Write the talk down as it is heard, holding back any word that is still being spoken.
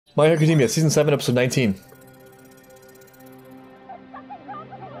My Hero Academia, Season 7, Episode 19.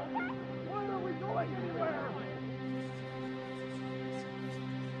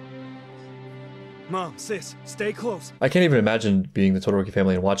 Mom, sis, stay close. I can't even imagine being the Todoroki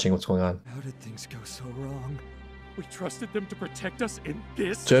family and watching what's going on. How did things go so wrong? We trusted them to protect us in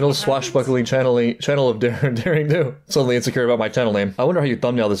this? Gentle swashbuckling channel of daring do. Suddenly insecure about my channel name. I wonder how you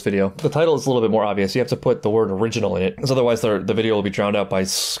thumbnail this video. The title is a little bit more obvious. You have to put the word original in it, because otherwise the video will be drowned out by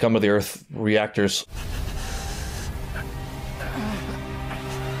scum of the earth reactors.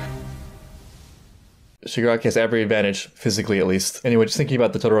 Shigaraki has every advantage, physically at least. Anyway, just thinking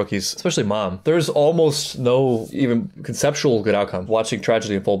about the Todorokis, especially Mom, there's almost no even conceptual good outcome watching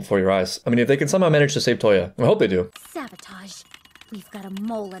tragedy unfold before your eyes. I mean, if they can somehow manage to save Toya, I hope they do. Sabotage. We've got a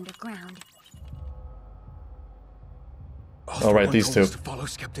mole underground. All right, these two. To follow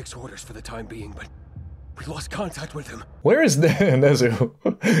Skeptic's orders for the time being, but we lost contact with him. Where is Nezu?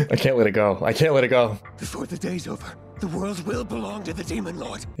 I can't let it go. I can't let it go. Before the day's over, the world will belong to the Demon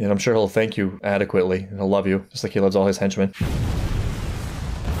Lord. And I'm sure he'll thank you adequately, and he'll love you, just like he loves all his henchmen.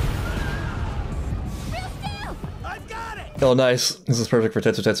 I've got it! Oh, nice. This is perfect for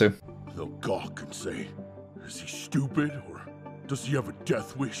Tetsu. They'll gawk and say, is he stupid, or does he have a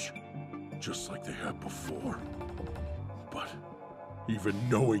death wish? Just like they had before. But even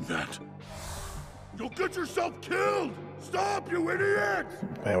knowing that, you'll get yourself killed! Stop, you idiot!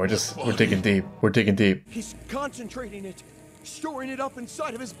 Man, we're digging deep. We're digging deep. He's concentrating it, storing it up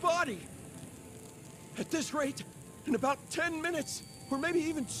inside of his body. At this rate, in about 10 minutes, or maybe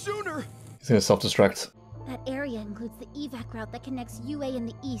even sooner. He's gonna self-destruct. That area includes the evac route that connects UA in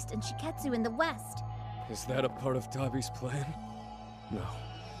the east and Shiketsu in the west. Is that a part of Dabi's plan? No.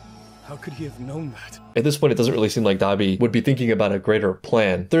 How could he have known that? At this point, it doesn't really seem like Dabi would be thinking about a greater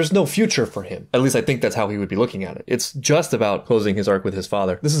plan. There's no future for him. At least I think that's how he would be looking at it. It's just about closing his arc with his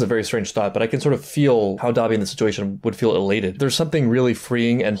father. This is a very strange thought, but I can sort of feel how Dabi in this situation would feel elated. There's something really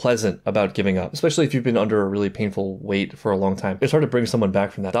freeing and pleasant about giving up, especially if you've been under a really painful weight for a long time. It's hard to bring someone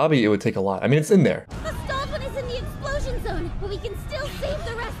back from that. Dabi, it would take a lot. I mean, it's in there. The stalled one is in the explosion zone, but we can still save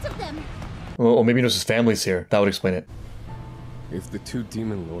the rest of them. Well, maybe he knows his family's here. That would explain it. If the two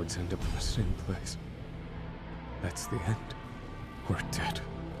Demon Lords end up in the same place, that's the end. We're dead.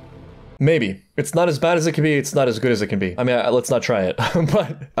 Maybe. It's not as bad as it can be, it's not as good as it can be. I mean, let's not try it.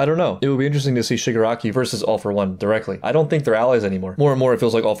 But I don't know. It would be interesting to see Shigaraki versus All For One directly. I don't think they're allies anymore. More and more, it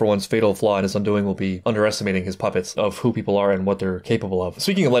feels like All For One's fatal flaw in his undoing will be underestimating his puppets of who people are and what they're capable of.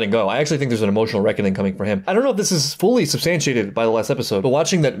 Speaking of letting go, I actually think there's an emotional reckoning coming for him. I don't know if this is fully substantiated by the last episode, but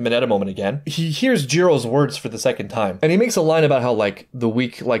watching that Mineta moment again, he hears Jiro's words for the second time. And he makes a line about how, like, the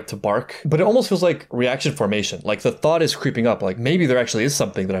weak like to bark, but it almost feels like reaction formation. Like, the thought is creeping up, like, maybe there actually is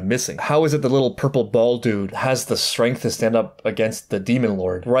something that I'm missing. How is it the little purple ball dude has the strength to stand up against the Demon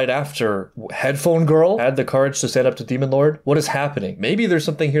Lord right after Headphone Girl had the courage to stand up to Demon Lord? What is happening? Maybe there's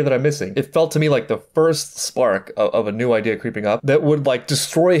something here that I'm missing. It felt to me like the first spark of a new idea creeping up that would like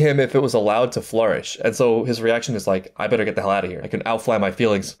destroy him if it was allowed to flourish. And so his reaction is like, I better get the hell out of here. I can outfly my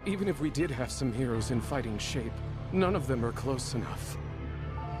feelings. Even if we did have some heroes in fighting shape, none of them are close enough.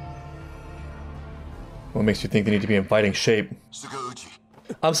 What makes you think they need to be in fighting shape? Sakauchi.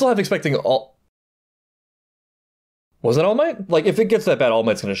 I'm still half expecting all... Was it All Might? Like, if it gets that bad, All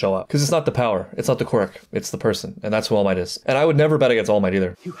Might's gonna show up. Because it's not the power, it's not the quirk, it's the person. And that's who All Might is. And I would never bet against All Might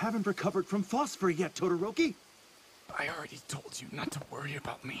either. You haven't recovered from phosphor yet, Todoroki. I already told you not to worry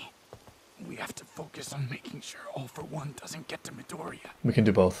about me. We have to focus on making sure All For One doesn't get to Midoriya. We can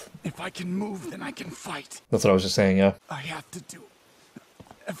do both. If I can move, then I can fight. That's what I was just saying, yeah. I have to do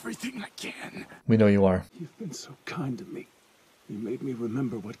everything I can. We know you are. You've been so kind to me. You made me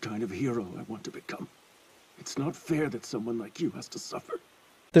remember what kind of hero I want to become. It's not fair that someone like you has to suffer.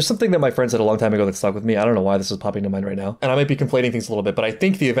 There's something that my friend said a long time ago that stuck with me. I don't know why this is popping to mind right now. And I might be conflating things a little bit, but I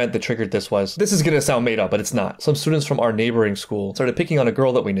think the event that triggered this was, this is going to sound made up, but it's not. Some students from our neighboring school started picking on a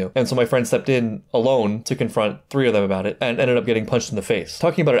girl that we knew. And so my friend stepped in alone to confront 3 of them about it and ended up getting punched in the face.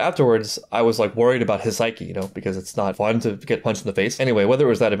 Talking about it afterwards, I was like worried about his psyche, you know, because it's not fun to get punched in the face. Anyway, whether it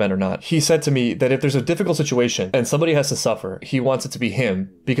was that event or not, he said to me that if there's a difficult situation and somebody has to suffer, he wants it to be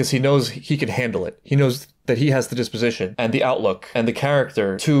him because he knows he can handle it. He knows that he has the disposition and the outlook and the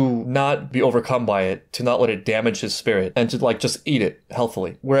character to not be overcome by it, to not let it damage his spirit, and to like just eat it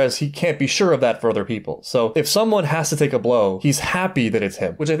healthily. Whereas he can't be sure of that for other people. So if someone has to take a blow, he's happy that it's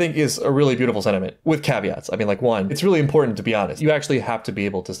him, which I think is a really beautiful sentiment with caveats. I mean, like, one, it's really important to be honest. You actually have to be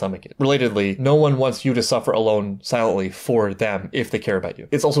able to stomach it. Relatedly, no one wants you to suffer alone silently for them if they care about you.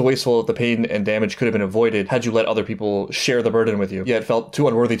 It's also wasteful that the pain and damage could have been avoided had you let other people share the burden with you, yet felt too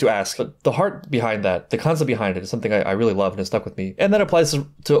unworthy to ask. But the heart behind that, the concept behind it is something I really love and has stuck with me. And that applies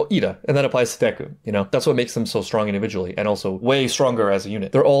to Ida, and that applies to Deku, you know? That's what makes them so strong individually, and also way stronger as a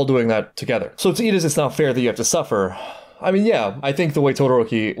unit. They're all doing that together. So to Ida's, it's not fair that you have to suffer. I mean, yeah, I think the way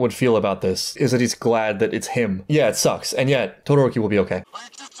Todoroki would feel about this is that he's glad that it's him. Yeah, it sucks, and yet, Todoroki will be okay. Are you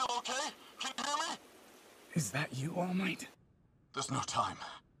two still okay? Can you hear me? Is that you, All Might? There's no time.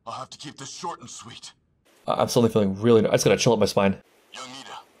 I'll have to keep this short and sweet. I'm suddenly feeling really... I just gotta chill up my spine. Young Ida,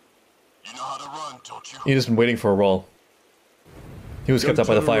 you know how to run, don't you? Ida's been waiting for a roll. He was kept up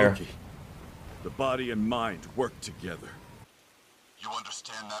by the fire. The body and mind work together. You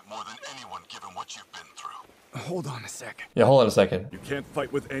understand that more than anyone, given what you've been through. Hold on a sec. Yeah, hold on a second. You can't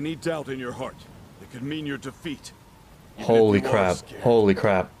fight with any doubt in your heart. It could mean your defeat. Even Holy if you are crap. scared. Holy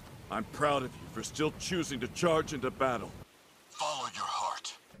crap. I'm proud of you for still choosing to charge into battle. Follow your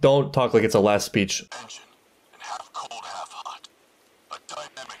heart. Don't talk like it's a last speech. Engine, and half cold, half hot. A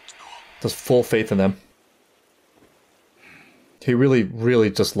dynamic duel. Just full faith in them. He really, really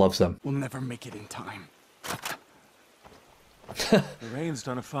just loves them. We'll never make it in time. The rain's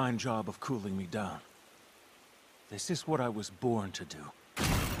done a fine job of cooling me down. This is what I was born to do.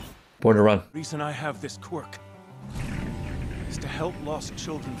 Born to run. The reason I have this quirk is to help lost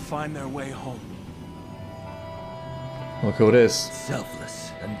children find their way home. Look who it is.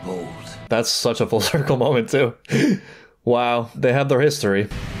 Selfless and bold. That's such a full circle moment, too. Wow, they have their history.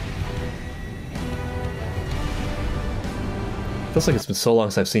 Feels like it's been so long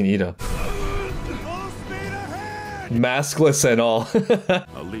since I've seen Ida. Maskless and all.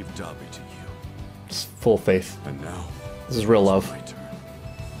 I'll leave Dabi to you. Just full faith. And now, This is real love. my turn.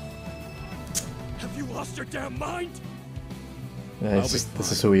 Have you lost your damn mind? Yeah, this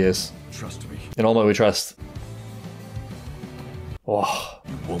is who he is. Trust me, In all my we trust. Oh,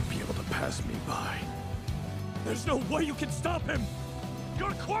 you won't be able to pass me by. There's no way you can stop him!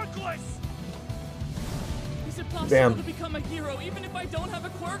 You're quirkless! Is it possible Damn. to become a hero even if I don't have a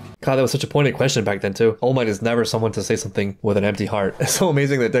quirk? God, that was such a pointed question back then, too. All Might is never someone to say something with an empty heart. It's so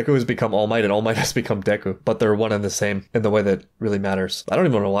amazing that Deku has become All Might and All Might has become Deku, but they're one and the same in the way that really matters. I don't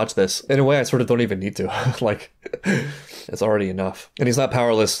even want to watch this. In a way, I sort of don't even need to. Like, it's already enough. And he's not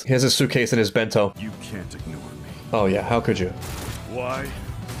powerless. He has his suitcase and his bento. You can't ignore me. Oh yeah, how could you? Why?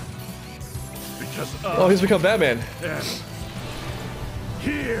 Because Oh, he's become Batman. am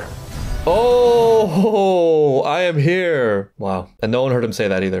here. Oh, I am here. Wow. And no one heard him say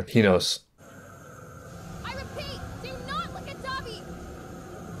that either. He knows. I repeat, do not look at Dobby!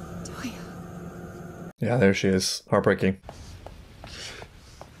 Yeah, there she is. Heartbreaking.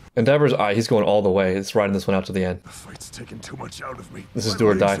 Endeavor's eye, he's going all the way. It's riding this one out to the end. The fight's taken too much out of me. This is My do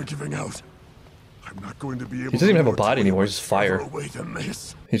or legs die. are giving out. I'm not going to be able He doesn't even have a to body anymore, he's just fire. Away than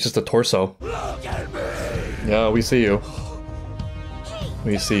this. He's just a torso. Look at me! Yeah, we see you. Hey!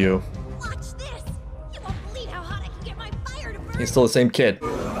 We see you. Watch this! You won't believe how hot I can get my fire to burn! He's still the same kid.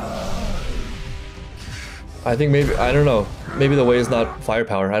 I think maybe, I don't know. Maybe the way is not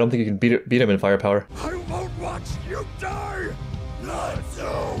firepower. I don't think you can beat him in firepower. I won't watch you die! Let's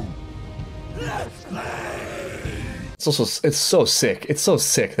go! Let's play! It's also, it's so sick. It's so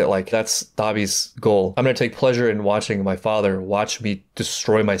sick that, like, that's Dabi's goal. I'm gonna take pleasure in watching my father watch me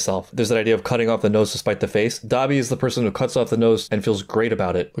destroy myself. There's that idea of cutting off the nose to spite the face. Dabi is the person who cuts off the nose and feels great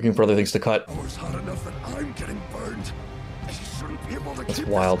about it, looking for other things to cut. It's hot enough that I'm getting burned. You shouldn't be able to That's keep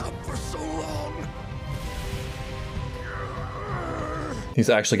wild. this up for so long. He's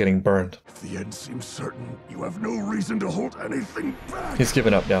actually getting burned. If the end seems certain, you have no reason to hold anything back. He's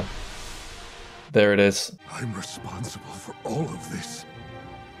given up now. There it is. I'm responsible for all of this.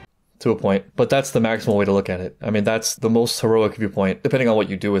 To a point. But that's the maximal way to look at it. I mean, that's the most heroic viewpoint, depending on what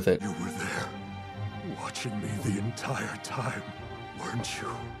you do with it. You were there, watching me the entire time, weren't you?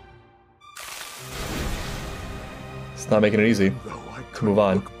 It's not making it easy Though I to move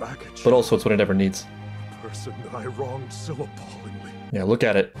on. look back at you, But also, it's what it never needs. the person that I wronged so appallingly. Yeah, look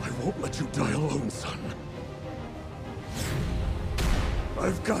at it. I won't let you die alone, son.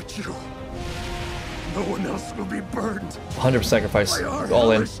 I've got you. No one else will be burned. 100% sacrifice. By our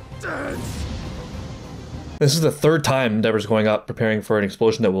All in. hellish dance. This is the third time Endeavor's going up, preparing for an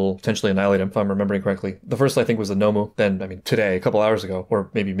explosion that will potentially annihilate him, if I'm remembering correctly. The first, I think, was the Nomu. Then, I mean, today, a couple hours ago,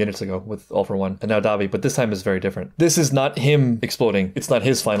 or maybe minutes ago, with All for One. And now Dabi, but this time is very different. This is not him exploding. It's not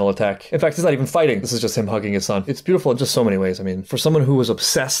his final attack. In fact, he's not even fighting. This is just him hugging his son. It's beautiful in just so many ways. I mean, for someone who was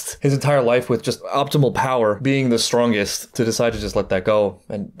obsessed his entire life with just optimal power, being the strongest, to decide to just let that go,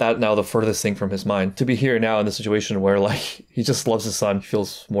 and that now the furthest thing from his mind. To be here now in the situation where, like, he just loves his son, he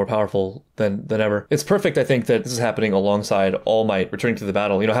feels more powerful than ever. It's perfect, I think, that this is happening alongside All Might returning to the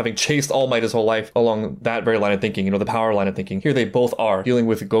battle, you know, having chased All Might his whole life along that very line of thinking, you know, the power line of thinking. Here they both are dealing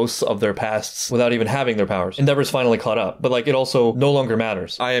with ghosts of their pasts without even having their powers. Endeavor's finally caught up, but like it also no longer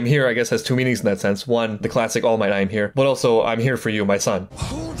matters. I am here, I guess, has two meanings in that sense. One, the classic All Might, I am here, but also I'm here for you, my son.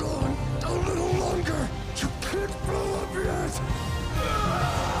 Hold on a little longer. You can't blow up yet.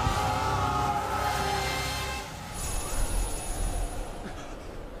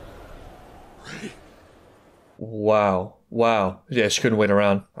 Ray. Wow. Wow. Yeah, she couldn't wait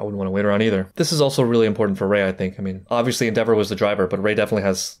around. I wouldn't want to wait around either. This is also really important for Ray, I think. I mean, obviously Endeavor was the driver, but Ray definitely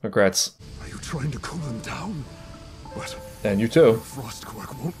has regrets. Are you trying to cool him down? But and you too.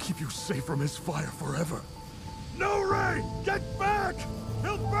 Frostquark won't keep you safe from his fire forever. No, Ray! Get back!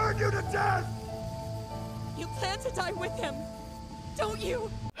 He'll burn you to death! You plan to die with him, don't you?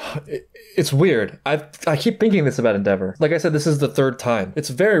 It's weird. I keep thinking this about Endeavor. Like I said, this is the third time. It's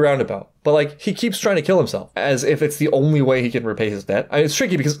very roundabout. But like, he keeps trying to kill himself as if it's the only way he can repay his debt. I mean, it's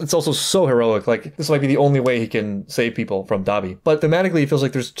tricky because it's also so heroic. Like, this might be the only way he can save people from Dabi. But thematically, it feels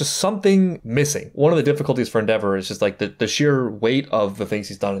like there's just something missing. One of the difficulties for Endeavor is just like the sheer weight of the things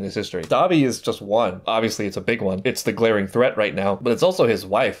he's done in his history. Dabi is just one. Obviously, it's a big one. It's the glaring threat right now, but it's also his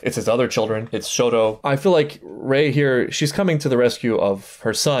wife. It's his other children. It's Shoto. I feel like Ray here, she's coming to the rescue of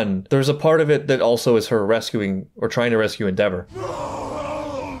her son. There's a part of it that also is her rescuing or trying to rescue Endeavor.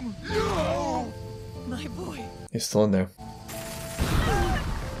 He's still in there.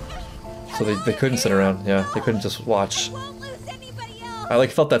 So they couldn't sit around. Yeah, they couldn't just watch. I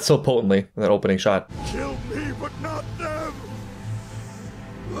like felt that so potently in that opening shot. Kill me, but not them!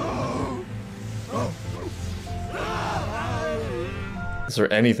 Is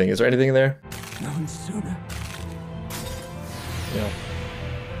there anything? Is there anything in there? None sooner. Yeah.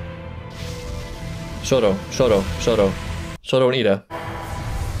 Shoto and Ida.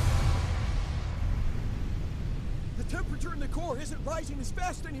 The temperature in the core isn't rising as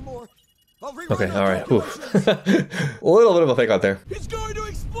fast anymore. Okay, alright. A little bit of a fake out there. It's going to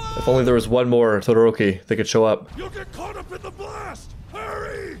explode! If only there was one more Todoroki that could show up. You'll get caught up in the blast!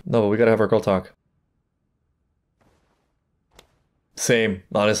 Hurry! No, but we gotta have our girl talk. Same,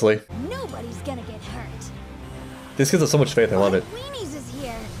 honestly. Nobody's gonna get hurt. These kids have so much faith, I love it. Weenies is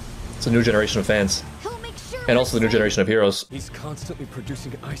here. It's a new generation of fans. He'll make sure. And also the new generation of heroes. He's constantly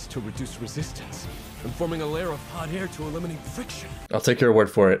producing ice to reduce resistance and forming a layer of hot air to eliminate friction. I'll take your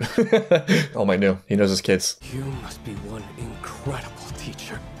word for it. All Might knew. He knows his kids. You must be one incredible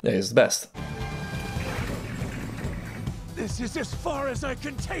teacher. Yeah, he's the best. This is as far as I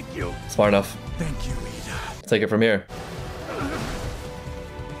can take you. Smart enough. Thank you, Ida. Take it from here.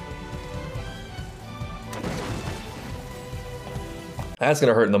 That's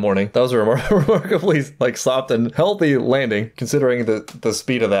gonna hurt in the morning. That was a remarkably like soft and healthy landing, considering the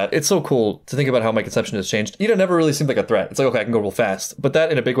speed of that. It's so cool to think about how my conception has changed. Ida never really seemed like a threat. It's like, okay, I can go real fast. But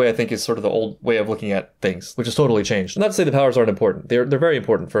that, in a big way, I think is sort of the old way of looking at things, which has totally changed. Not to say the powers aren't important. They're very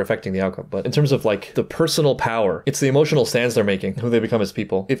important for affecting the outcome. But in terms of like the personal power, it's the emotional stands they're making, who they become as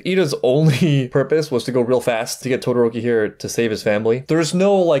people. If Ida's only purpose was to go real fast to get Todoroki here to save his family, there's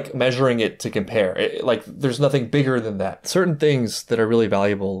no like measuring it to compare. Like there's nothing bigger than that. Certain things that are really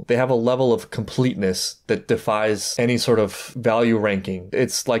valuable, they have a level of completeness that defies any sort of value ranking.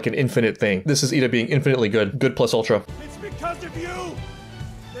 It's like an infinite thing. This is Ida being infinitely good. Good plus ultra. It's because of you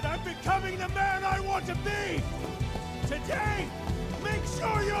that I'm becoming the man I want to be. Today, make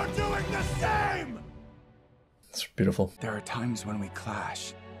sure you're doing the same. It's beautiful. There are times when we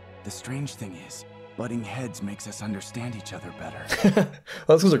clash. The strange thing is, butting heads makes us understand each other better.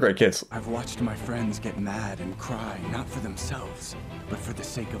 Those are great kids. I've watched my friends get mad and cry, not for themselves, but for the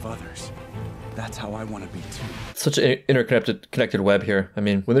sake of others. That's how I want to be too. Such an connected web here. I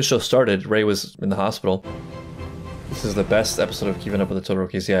mean, when this show started, Ray was in the hospital. This is the best episode of Keeping Up with the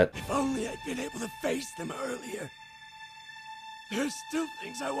Todorokis yet. If only I'd been able to face them earlier. There's still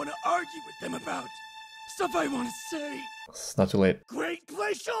things I want to argue with them about. Stuff I want to say. It's not too late. Great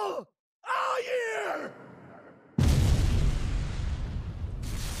glacial! All year!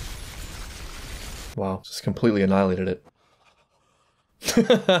 Wow, just completely annihilated it.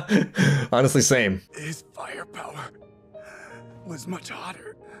 Honestly, same. His firepower was much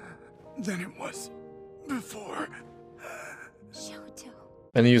hotter than it was before. Shoto.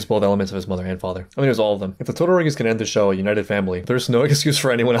 And he used both elements of his mother and father. I mean, it was all of them. If the Todorokis can end the show a united family, there's no excuse for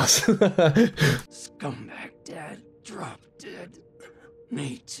anyone else. Scumbag dad, drop dead.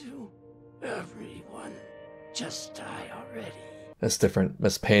 Me too. Everyone, just die already. That's different.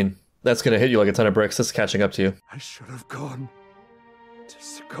 That's pain. That's gonna hit you like a ton of bricks. That's catching up to you. I should have gone to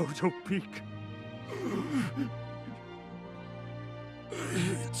Shoto Peak.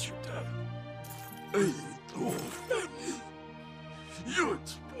 It's your dad. I hate the whole family. You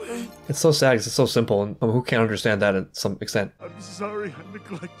explain. It's so sad because it's so simple, and who can't understand that at some extent? I'm sorry I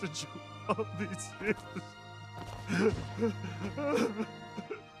neglected you all these years.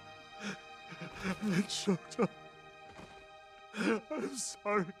 And Shoto, I'm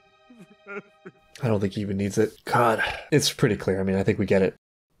sorry for everything. I don't think he even needs it. God, it's pretty clear. I mean, I think we get it.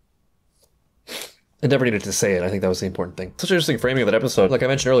 I never needed to say it. I think that was the important thing. Such an interesting framing of that episode. Like I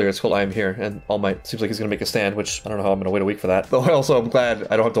mentioned earlier, it's called I Am Here, and All Might seems like he's going to make a stand, which I don't know how I'm going to wait a week for that. Though I also am glad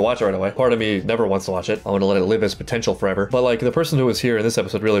I don't have to watch it right away. Part of me never wants to watch it. I want to let it live its potential forever. But like the person who was here in this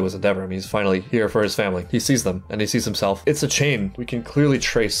episode really was Endeavor. I mean, he's finally here for his family. He sees them, and he sees himself. It's a chain. We can clearly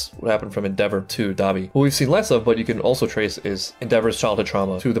trace what happened from Endeavor to Dabi. What we've seen less of, but you can also trace, is Endeavor's childhood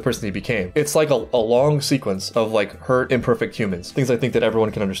trauma to the person he became. It's like a long sequence of like hurt, imperfect humans. Things I think that everyone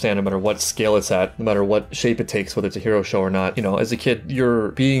can understand no matter what scale it's at, no matter what shape it takes, whether it's a hero show or not. You know, as a kid, you're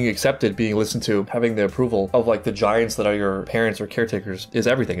being accepted, being listened to, having the approval of like the giants that are your parents or caretakers is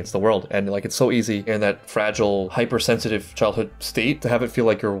everything. It's the world. And like it's so easy in that fragile, hypersensitive childhood state to have it feel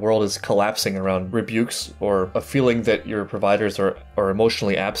like your world is collapsing around rebukes or a feeling that your providers are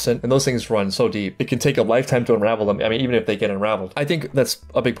emotionally absent. And those things run so deep. It can take a lifetime to unravel them. I mean, even if they get unraveled. I think that's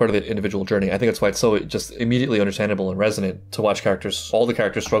a big part of the individual journey. I think that's why it's so just immediately understandable and resonant to watch all the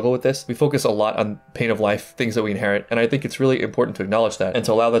characters struggle with this. We focus a lot on pain of life, things that we inherit, and I think it's really important to acknowledge that and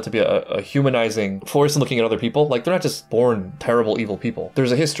to allow that to be a humanizing force in looking at other people. Like, they're not just born terrible, evil people.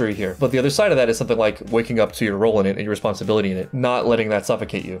 There's a history here. But the other side of that is something like waking up to your role in it and your responsibility in it, not letting that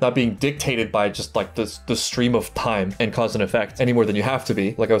suffocate you, not being dictated by just like the stream of time and cause and effect any more than you have to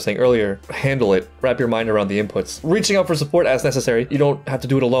be. Like I was saying earlier, handle it, wrap your mind around the inputs, reaching out for support as necessary. You don't have to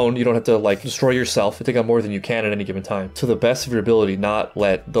do it alone. You don't have to like destroy yourself. You take on more than you can at any given time. To the best of your ability, not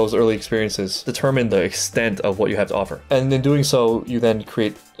let those early experiences determine the extent of what you have to offer. And in doing so, you then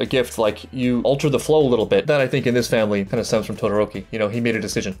create a gift, like you alter the flow a little bit. That I think in this family kind of stems from Todoroki. You know, he made a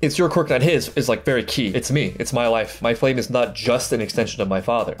decision. It's your quirk, not his, is like very key. It's me. It's my life. My flame is not just an extension of my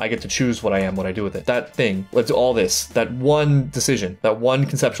father. I get to choose what I am, what I do with it. That thing led to all this. That one decision, that one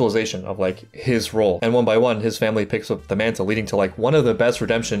conceptualization of like his role. And one by one, his family picks up the mantle, leading to like one of the best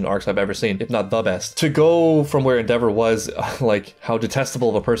redemption arcs I've ever seen, if not the best. To go from where Endeavor was, like how detestable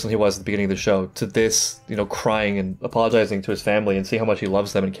of a person he was at the beginning of the show, to this, you know, crying and apologizing to his family and see how much he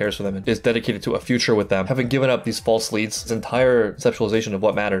loves them and cares for them and is dedicated to a future with them, having given up these false leads, his entire conceptualization of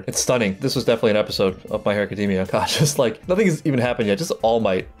what mattered. It's stunning. This was definitely an episode of My Hero Academia. God, just like nothing has even happened yet. Just All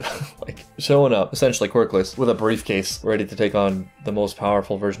Might like showing up essentially quirkless with a briefcase, ready to take on the most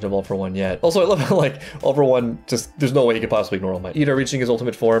powerful version of All For One yet. Also, I love how like All For One, just there's no way he could possibly ignore All Might. Ida reaching his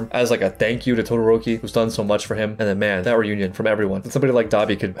ultimate form as like a thank you to Todoroki, who's done so much for him. And then man, that reunion from everyone, that somebody like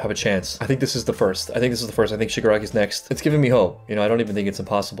Dabi could have a chance. I think this is the first. I think Shigaraki's next. It's giving me hope. You know, I don't even think it's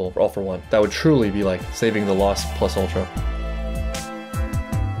impossible for All For One. That would truly be like saving the Lost plus Ultra.